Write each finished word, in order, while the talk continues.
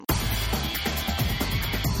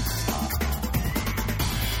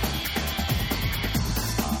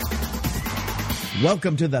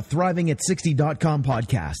Welcome to the ThrivingAt60.com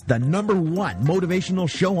podcast, the #1 motivational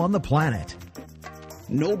show on the planet.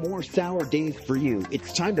 No more sour days for you.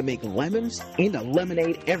 It's time to make lemons into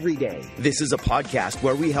lemonade every day. This is a podcast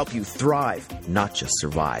where we help you thrive, not just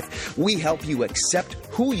survive. We help you accept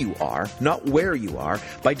who you are, not where you are,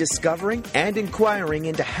 by discovering and inquiring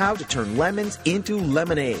into how to turn lemons into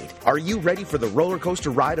lemonade. Are you ready for the roller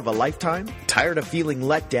coaster ride of a lifetime? Tired of feeling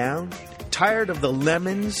let down? Tired of the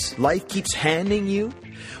lemons life keeps handing you?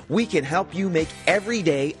 We can help you make every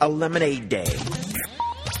day a lemonade day.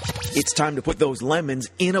 It's time to put those lemons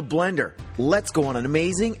in a blender. Let's go on an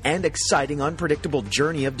amazing and exciting unpredictable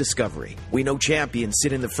journey of discovery. We know champions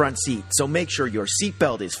sit in the front seat, so make sure your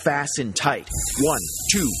seatbelt is fastened tight. 1,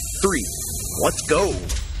 2, 3, let's go.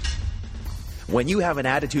 When you have an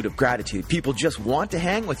attitude of gratitude, people just want to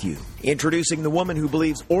hang with you. Introducing the woman who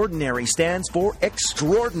believes ordinary stands for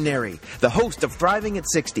extraordinary. The host of Thriving at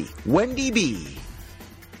 60, Wendy B.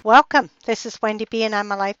 Welcome. This is Wendy B. and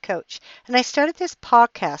I'm a life coach. And I started this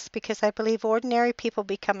podcast because I believe ordinary people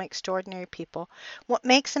become extraordinary people. What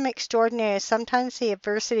makes them extraordinary is sometimes the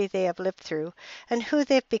adversity they have lived through and who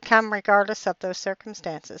they've become regardless of those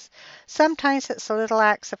circumstances. Sometimes it's the little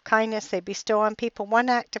acts of kindness they bestow on people, one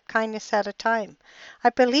act of kindness at a time. I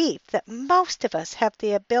believe that most of us have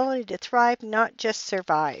the ability to thrive, not just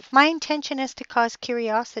survive. My intention is to cause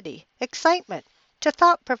curiosity, excitement, to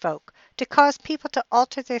thought-provoke, to cause people to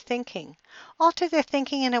alter their thinking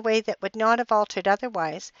in a way that would not have altered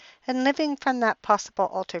otherwise, and living from that possible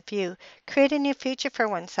altered view, create a new future for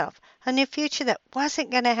oneself, a new future that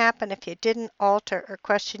wasn't going to happen if you didn't alter or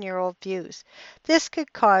question your old views. This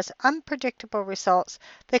could cause unpredictable results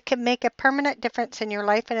that can make a permanent difference in your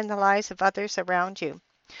life and in the lives of others around you.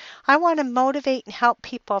 I want to motivate and help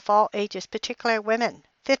people of all ages, particularly women,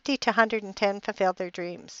 50 to 110, fulfill their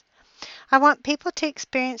dreams. I want people to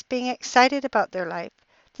experience being excited about their life.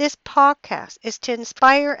 This podcast is to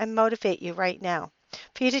inspire and motivate you right now,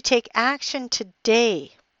 for you to take action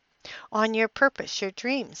today on your purpose, your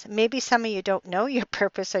dreams. Maybe some of you don't know your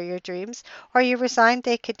purpose or your dreams, or you resigned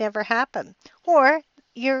they could never happen, or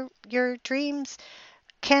your dreams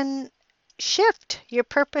can shift. Your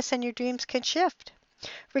purpose and your dreams can shift.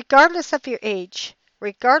 Regardless of your age,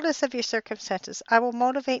 regardless of your circumstances, I will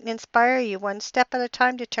motivate and inspire you one step at a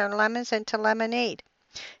time to turn lemons into lemonade.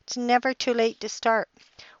 It's never too late to start.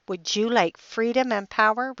 Would you like freedom and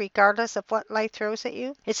power regardless of what life throws at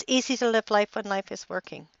you? It's easy to live life when life is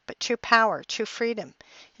working, but true power, true freedom,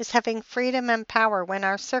 is having freedom and power when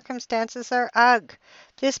our circumstances are ugh.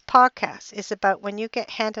 This podcast is about when you get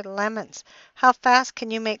handed lemons. How fast can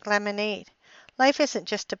you make lemonade? Life isn't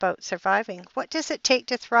just about surviving. What does it take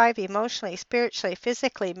to thrive emotionally, spiritually,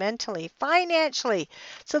 physically, mentally, financially?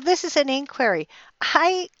 So this is an inquiry.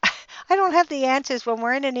 I don't have the answers. When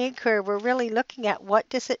we're in an inquiry, we're really looking at what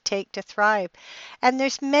does it take to thrive. And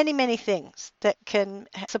there's many, many things that can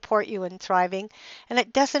support you in thriving. And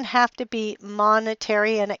it doesn't have to be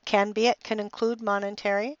monetary, and it can include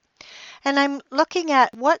monetary. And I'm looking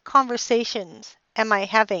at what conversations am I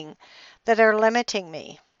having that are limiting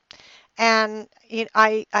me. And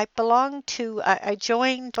I belong to, I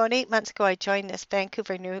joined, about 8 months ago, I joined this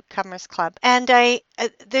Vancouver Newcomers Club. And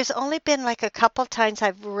there's only been like a couple times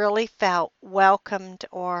I've really felt welcomed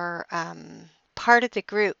or part of the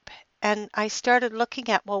group. And I started looking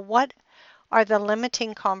at, well, what are the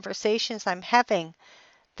limiting conversations I'm having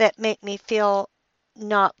that make me feel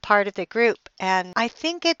not part of the group? And I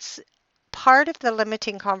think it's part of the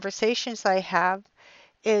limiting conversations I have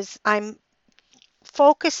is I'm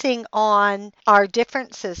focusing on our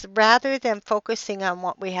differences rather than focusing on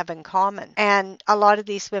what we have in common. And a lot of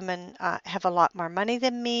these women have a lot more money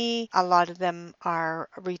than me. A lot of them are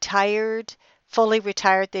retired, fully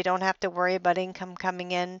retired. They don't have to worry about income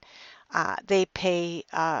coming in. They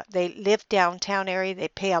live downtown area. They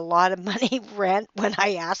pay a lot of money rent. When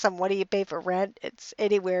I ask them, what do you pay for rent? It's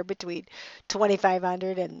anywhere between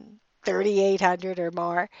 $2,500 and $3,800 or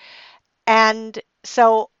more. And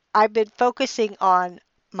so I've been focusing on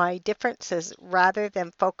my differences rather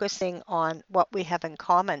than focusing on what we have in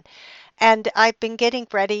common. And I've been getting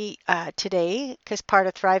ready today because part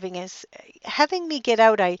of thriving is having me get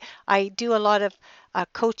out. I do a lot of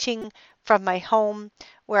coaching from my home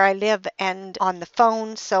where I live and on the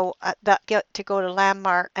phone. So that get to go to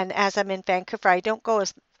Landmark. And as I'm in Vancouver, I don't go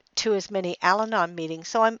to as many Al-Anon meetings.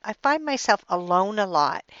 So I find myself alone a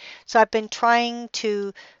lot. So I've been trying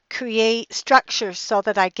to create structures so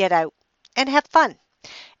that I get out and have fun.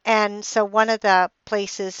 And so one of the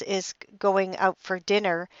places is going out for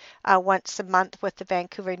dinner once a month with the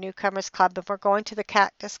Vancouver Newcomers Club, and we're going to the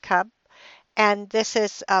Cactus Club. And this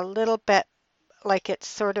is a little bit like it's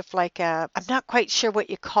sort of like I'm not quite sure what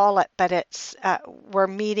you call it, but it's we're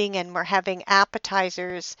meeting and we're having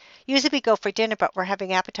appetizers. Usually we go for dinner, but we're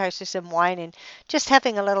having appetizers and wine and just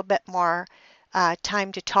having a little bit more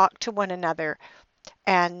time to talk to one another.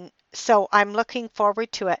 And so I'm looking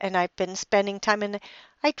forward to it, and I've been spending time, and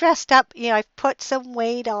I dressed up, I've put some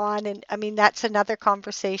weight on, and I mean, that's another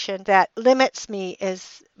conversation that limits me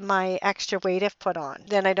is my extra weight I've put on.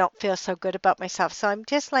 Then I don't feel so good about myself. So I'm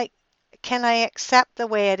just like, can I accept the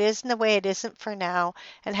way it is and the way it isn't for now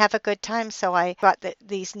and have a good time? So I got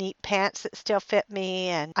these neat pants that still fit me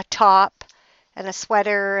and a top and a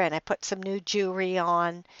sweater, and I put some new jewelry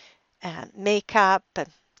on and makeup and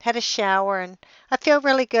had a shower, and I feel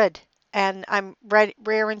really good. And I'm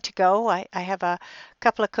raring to go. I have a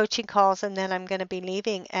couple of coaching calls, and then I'm going to be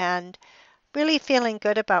leaving and really feeling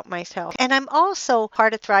good about myself. And I'm also,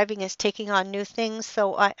 part of thriving is taking on new things.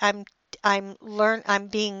 So I'm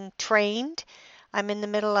being trained. I'm in the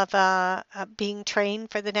middle of being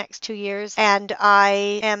trained for the next 2 years, and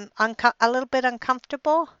I am a little bit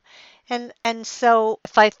uncomfortable. And so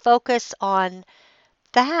if I focus on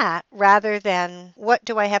that rather than what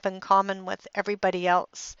do I have in common with everybody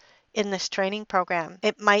else in this training program,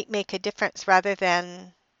 it might make a difference rather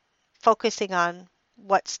than focusing on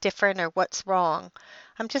what's different or what's wrong.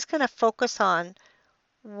 I'm just going to focus on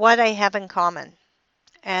what I have in common.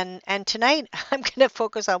 And tonight I'm going to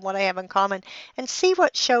focus on what I have in common and see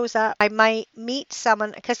what shows up. I might meet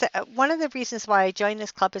someone, because one of the reasons why I joined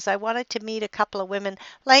this club is I wanted to meet a couple of women,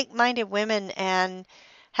 like-minded women, and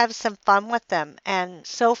have some fun with them. And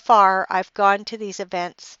so far I've gone to these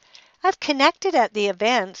events. I've connected at the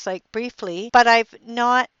events, like briefly, but I've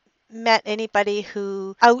not met anybody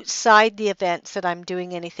who outside the events that I'm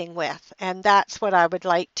doing anything with. And that's what I would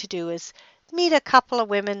like to do, is meet a couple of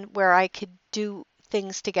women where I could do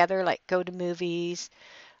things together, like go to movies,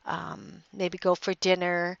 maybe go for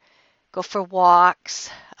dinner, go for walks,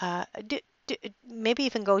 maybe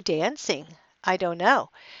even go dancing. I don't know.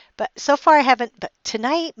 But so far I haven't. But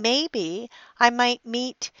tonight, maybe I might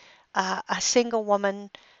meet a single woman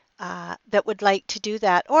that would like to do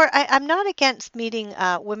that. Or I'm not against meeting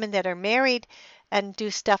women that are married and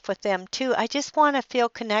do stuff with them too. I just want to feel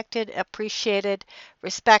connected, appreciated,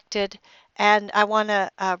 respected, and I want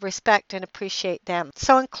to respect and appreciate them.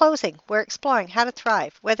 So in closing, we're exploring how to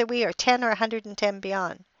thrive, whether we are 10 or 110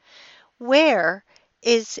 beyond. Where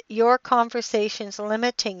is your conversations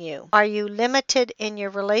limiting you? Are you limited in your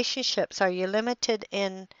relationships? Are you limited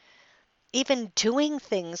in even doing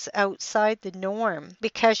things outside the norm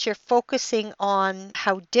because you're focusing on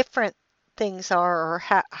how different things are, or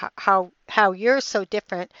how you're so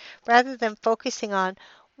different, rather than focusing on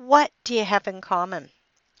what do you have in common?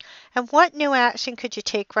 And what new action could you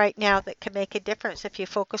take right now that could make a difference if you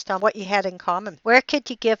focused on what you had in common? Where could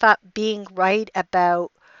you give up being right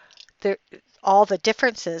about all the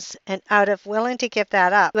differences, and out of willing to give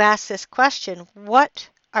that up, you ask this question: what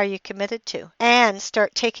are you committed to? And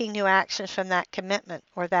start taking new actions from that commitment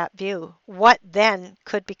or that view. What then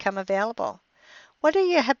could become available? What are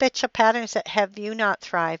your habitual patterns that have you not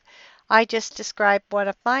thrive? I just described one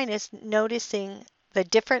of mine is noticing the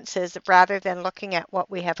differences rather than looking at what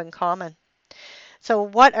we have in common. So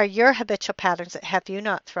what are your habitual patterns that have you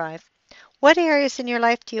not thrive? What areas in your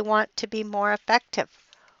life do you want to be more effective?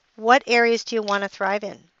 What areas do you want to thrive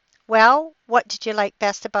in? Well, what did you like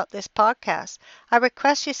best about this podcast? I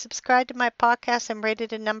request you subscribe to my podcast and rate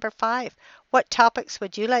it a number 5. What topics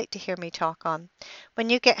would you like to hear me talk on? When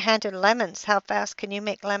you get handed lemons, how fast can you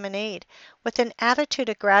make lemonade? With an attitude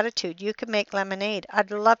of gratitude, you can make lemonade.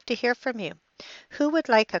 I'd love to hear from you. Who would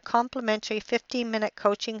like a complimentary 15-minute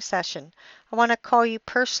coaching session? I want to call you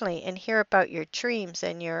personally and hear about your dreams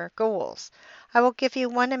and your goals. I will give you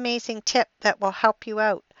one amazing tip that will help you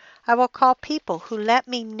out. I will call people who let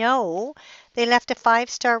me know they left a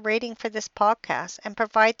 5-star rating for this podcast and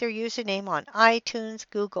provide their username on iTunes,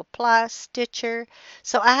 Google+, Stitcher.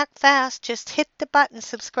 So act fast. Just hit the button,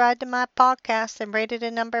 subscribe to my podcast, and rate it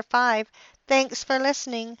a number 5. Thanks for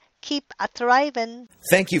listening. Keep thriving.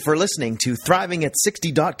 Thank you for listening to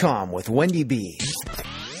ThrivingAt60.com with Wendy B.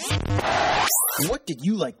 What did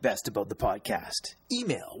you like best about the podcast?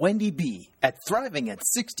 Email Wendy B at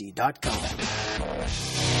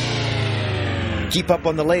ThrivingAt60.com. Keep up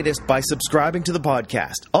on the latest by subscribing to the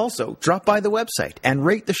podcast. Also, drop by the website and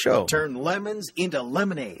rate the show. Turn lemons into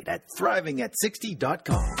lemonade at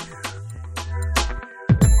ThrivingAt60.com.